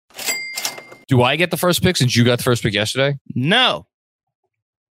Do I get the first pick since you got the first pick yesterday? No.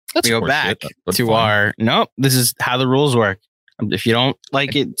 Let's go back to our... Nope, this is how the rules work. If you don't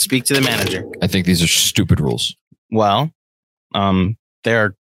like it, speak to the manager. I think these are stupid rules. Well,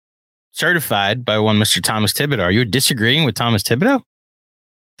 they're certified by one Mr. Thomas Thibodeau. Are you disagreeing with Thomas Thibodeau?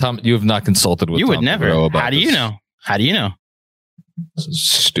 Tom, you have not consulted with. You Tom would never. Thibodeau about How do you know? How do you know? This is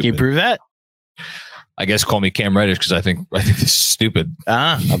stupid. Can you prove that? I guess call me Cam Reddish because I think this is stupid.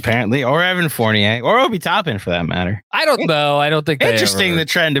 Apparently, or Evan Fournier, or Obi Toppin for that matter. I don't know. I don't think. Interesting the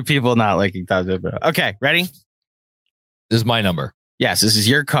trend of people not liking Thomas Thibodeau. Okay, ready? This is my number. Yes, this is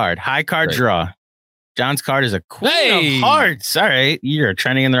your card. High card draw. John's card is a queen of hearts. All right, you're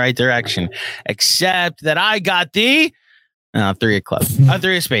trending in the right direction. Except that I got the three of clubs.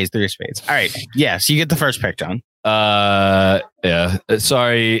 Three of spades. All right. Yeah, so you get the first pick, John. Yeah.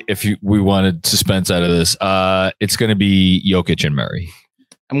 Sorry if we wanted suspense out of this. It's going to be Jokic and Murray.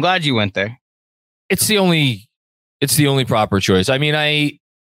 I'm glad you went there. It's the only proper choice. I mean, I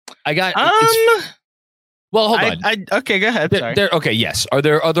got. Well, hold on. Okay, go ahead. Okay, yes. Are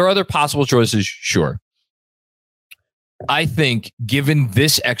there other possible choices? Sure. I think, given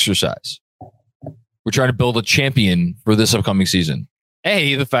this exercise, we're trying to build a champion for this upcoming season.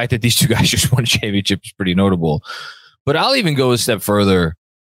 The fact that these two guys just won a championship is pretty notable. But I'll even go a step further.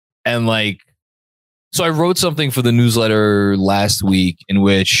 And so I wrote something for the newsletter last week in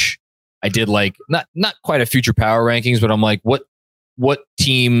which I did not quite a future power rankings, but I'm like, what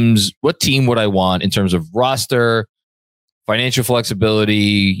team would I want in terms of roster, financial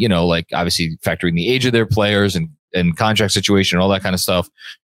flexibility, obviously factoring the age of their players and contract situation and all that kind of stuff,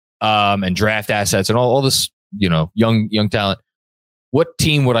 and draft assets and all this, young talent. What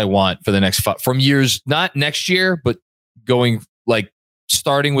team would I want for the next from years, not next year, but going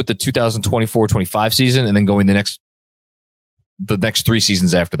starting with the 2024-25 season and then going the next 3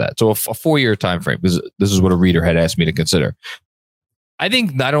 seasons after that. So a 4-year time frame. This is what a reader had asked me to consider. I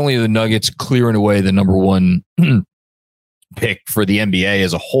think not only are the Nuggets clearing away the number one pick for the NBA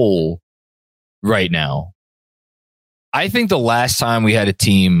as a whole right now, I think the last time we had a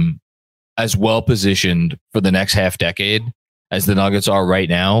team as well positioned for the next half decade as the Nuggets are right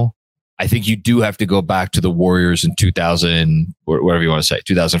now, I think you do have to go back to the Warriors in 2000, or whatever you want to say,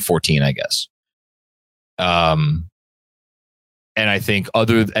 2014, I guess. And I think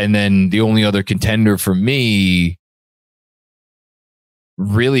then the only other contender for me,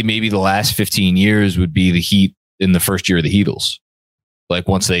 really maybe the last 15 years would be the Heat in the first year of the Heatles.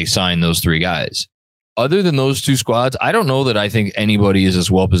 Once they sign those 3 guys. Other than those 2 squads, I don't know that I think anybody is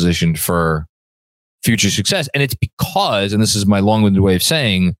as well positioned for future success. And it's because, and this is my long-winded way of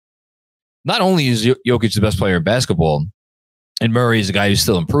saying, not only is Jokic the best player in basketball, and Murray is a guy who's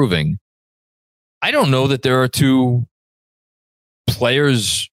still improving, I don't know that there are 2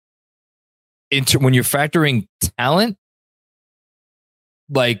 players when you're factoring talent,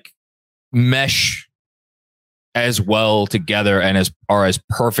 mesh as well together and are as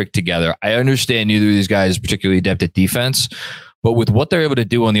perfect together. I understand neither of these guys is particularly adept at defense, but with what they're able to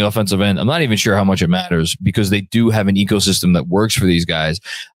do on the offensive end, I'm not even sure how much it matters because they do have an ecosystem that works for these guys.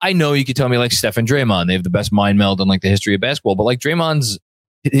 I know you could tell me Steph and Draymond, they have the best mind meld in the history of basketball, but Draymond's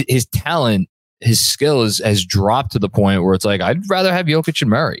his talent, his skill has dropped to the point where it's I'd rather have Jokic and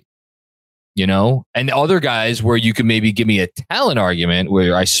Murray. And other guys where you can maybe give me a talent argument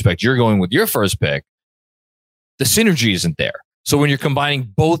where I suspect you're going with your first pick, the synergy isn't there. So when you're combining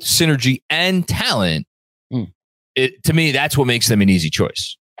both synergy and talent, to me, that's what makes them an easy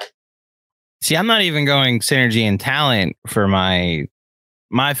choice. See, I'm not even going synergy and talent for my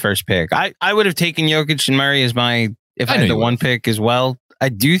first pick. I would have taken Jokic and Murray as if I had the one pick as well. I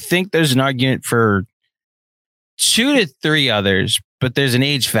do think there's an argument for 2 to 3 others, but there's an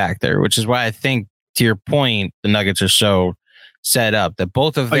age factor, which is why I think, to your point, the Nuggets are so set up that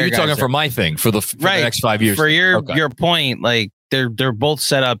both of their you're talking for my thing for the next 5 years. For your point, they're both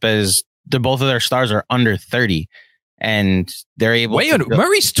set up as both of their stars are under 30, and they're able.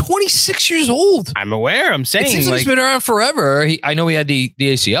 Murray's 26 years old. I'm aware. I'm saying it seems he's been around forever. I know he had the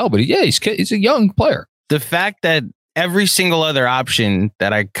ACL, but he's a young player. The fact that every single other option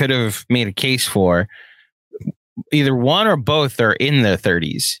that I could have made a case for, either one or both are in their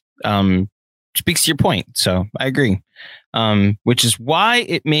 30s, speaks to your point. So I agree, which is why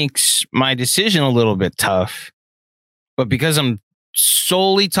it makes my decision a little bit tough. But because I'm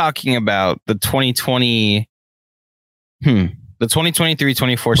solely talking about the 2023-24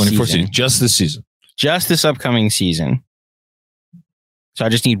 season, just this season, just this upcoming season. So I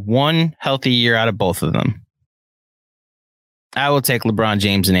just need one healthy year out of both of them. I will take LeBron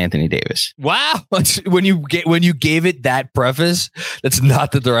James and Anthony Davis. Wow. When you gave it that preface, that's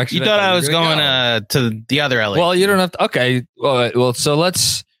not the direction. You thought I was going to the other LA. Well, you don't have to. Okay. Well, so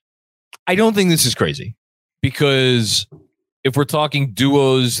I don't think this is crazy, because if we're talking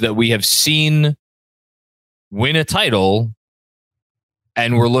duos that we have seen win a title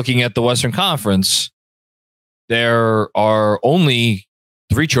and we're looking at the Western Conference, there are only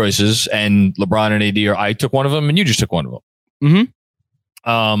 3 choices, and LeBron and AD I took one of them and you just took one of them.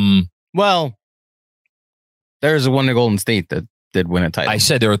 Mm-hmm. Well, there's a one to Golden State that did win a title. I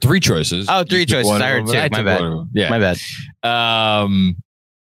said there are 3 choices. Oh, 3 choices. I heard 2. My bad. Yeah. My bad.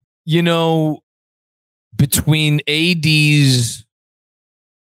 Between AD's,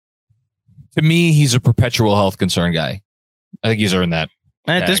 to me, he's a perpetual health concern guy. I think he's earned that.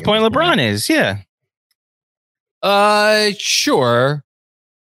 And at this point, LeBron is, yeah. Sure.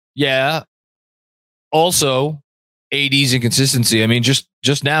 Yeah. Also, AD's inconsistency. I mean, just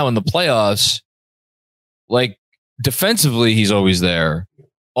now in the playoffs, like defensively, he's always there.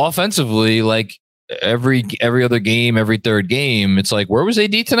 Offensively, like every other game, every third game, it's like, where was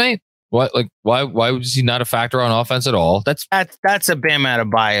AD tonight? What, like, why was he not a factor on offense at all? That's a Bam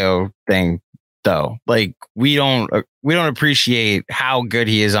Adebayo thing, though. Like, we don't appreciate how good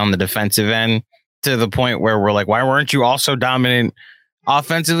he is on the defensive end, to the point where we're like, why weren't you also dominant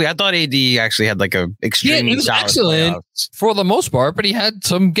offensively? I thought AD actually had like a extremely he was solid excellent playoffs for the most part, but he had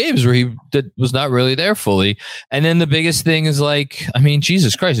some games where he was not really there fully. And then the biggest thing is, like, I mean,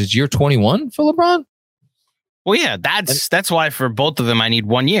 Jesus Christ, it's year 21 for LeBron. Well, yeah, that's why for both of them I need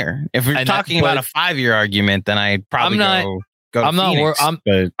 1 year. If we're talking about a 5-year argument, then I'd probably go. I'm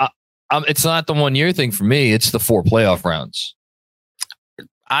not. It's not the 1 year thing for me. It's the 4 playoff rounds.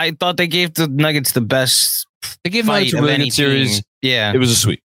 I thought they gave the Nuggets the best. They gave Nuggets a really good series. Yeah, it was a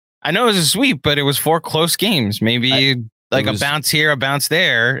sweep. I know it was a sweep, but it was 4 close games. Maybe a bounce here, a bounce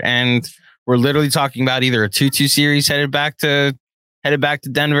there, and we're literally talking about either a 2-2 series headed back to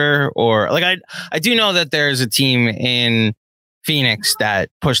Denver, or like I do know that there's a team in Phoenix that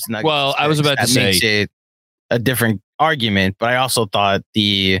pushed the Nuggets. Well, I was about to say, makes it a different argument, but I also thought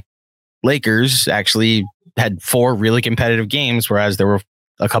the Lakers actually had 4 really competitive games, whereas there were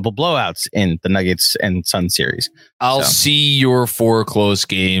a couple blowouts in the Nuggets and Suns series. I'll see your 4 close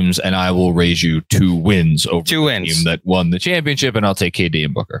games, and I will raise you 2 wins over the team that won the championship, and I'll take KD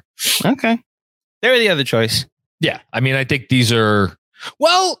and Booker. Okay, they're the other choice. Yeah, I mean, I think these are.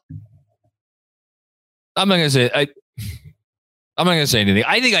 Well, I'm not gonna say anything.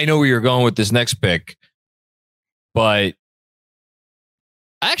 I think I know where you're going with this next pick, but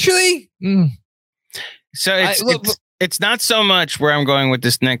actually, so it's not so much where I'm going with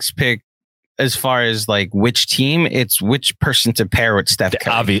this next pick as far as like which team, it's which person to pair with Steph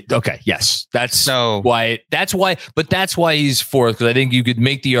Curry. Okay, yes, that's why he's 4th, because I think you could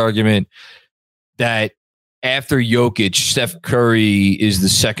make the argument that after Jokic, Steph Curry is the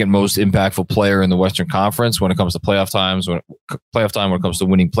second most impactful player in the Western Conference when it comes to playoff time, when it comes to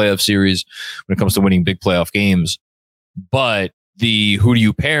winning playoff series, when it comes to winning big playoff games. But the who do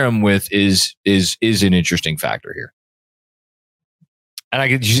you pair him with is an interesting factor here.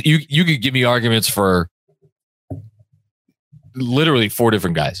 And you could give me arguments for literally 4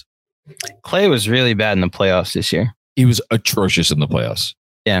 different guys. Clay was really bad in the playoffs this year. He was atrocious in the playoffs.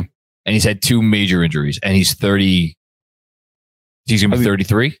 Yeah. And he's had 2 major injuries, and he's 30. He's going to be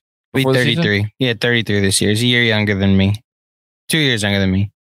 33? Be 33. Yeah, 33 this year. He's a year younger than me. 2 years younger than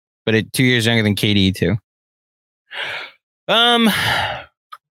me. But 2 years younger than KD, too.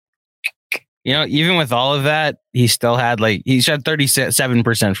 Even with all of that, he still had he shot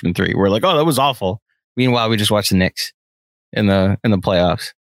 37% from 3. We're like, oh, that was awful. Meanwhile, we just watched the Knicks in the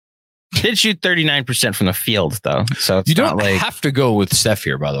playoffs. Did shoot 39% from the field, though. So it's you don't have to go with Steph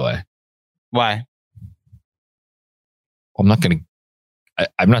here, by the way. Why? I'm not going to.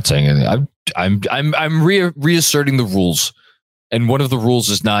 I'm not saying anything. I'm reasserting the rules, and one of the rules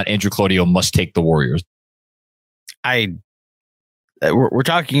is not Andrew Claudio must take the Warriors. We're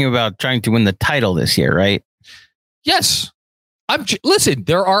talking about trying to win the title this year, right? Yes. Listen,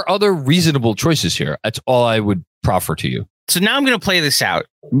 there are other reasonable choices here. That's all I would proffer to you. So now I'm going to play this out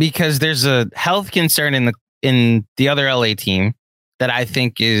because there's a health concern in the other LA team that I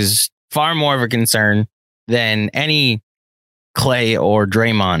think is far more of a concern than any Clay or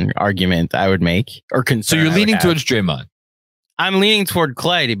Draymond argument I would make or concern. So you're leaning towards Draymond. I'm leaning toward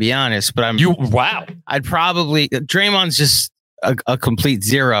Clay, to be honest, but wow. I'd probably Draymond's just a complete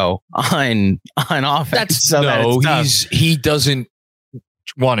zero on offense. He doesn't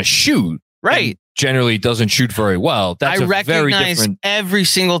want to shoot. Right. generally doesn't shoot very well. That's I recognize every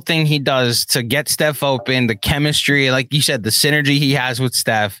single thing he does to get Steph open, the chemistry, like you said, the synergy he has with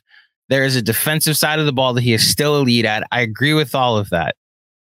Steph. There is a defensive side of the ball that he is still elite at. I agree with all of that.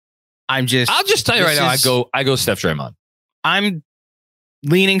 I'll just tell you right now, I go Steph Draymond. I'm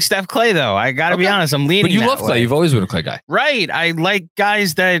leaning Steph Clay, though. I got to be honest. I'm leaning. But you love Clay. You've always been a Clay guy. Right. I like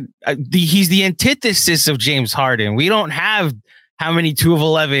guys that he's the antithesis of James Harden. We don't have how many 2 of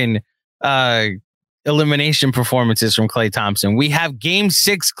 11 elimination performances from Klay Thompson. We have Game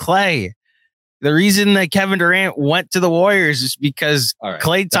 6 Clay. The reason that Kevin Durant went to the Warriors is because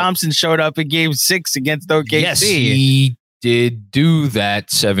Klay Thompson showed up in Game 6 against OKC. Yes, he did do that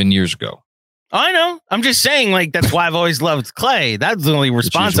 7 years ago. I know. I'm just saying, like, that's why I've always loved Klay. That's the only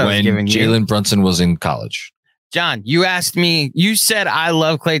response I was giving you. Jalen Brunson was in college. John, you asked me, you said I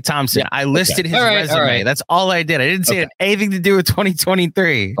love Klay Thompson. Yeah, I listed his resume. That's all I did. I didn't say it had anything to do with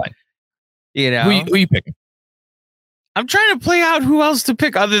 2023. Fine. You know? Who you picking? I'm trying to play out who else to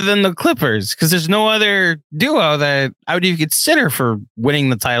pick other than the Clippers, because there's no other duo that I would even consider for winning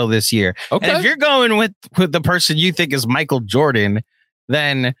the title this year. Okay. And if you're going with the person you think is Michael Jordan,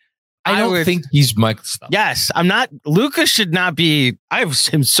 then I don't think he's Michael stuff. Yes, I'm not. Luka should not be. I have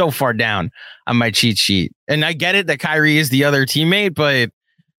him so far down on my cheat sheet. And I get it that Kyrie is the other teammate, but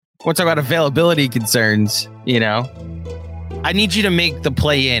we'll talk about availability concerns, you know. I need you to make the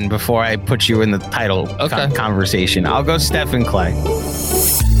play in before I put you in the title conversation. I'll go Steph and Clay.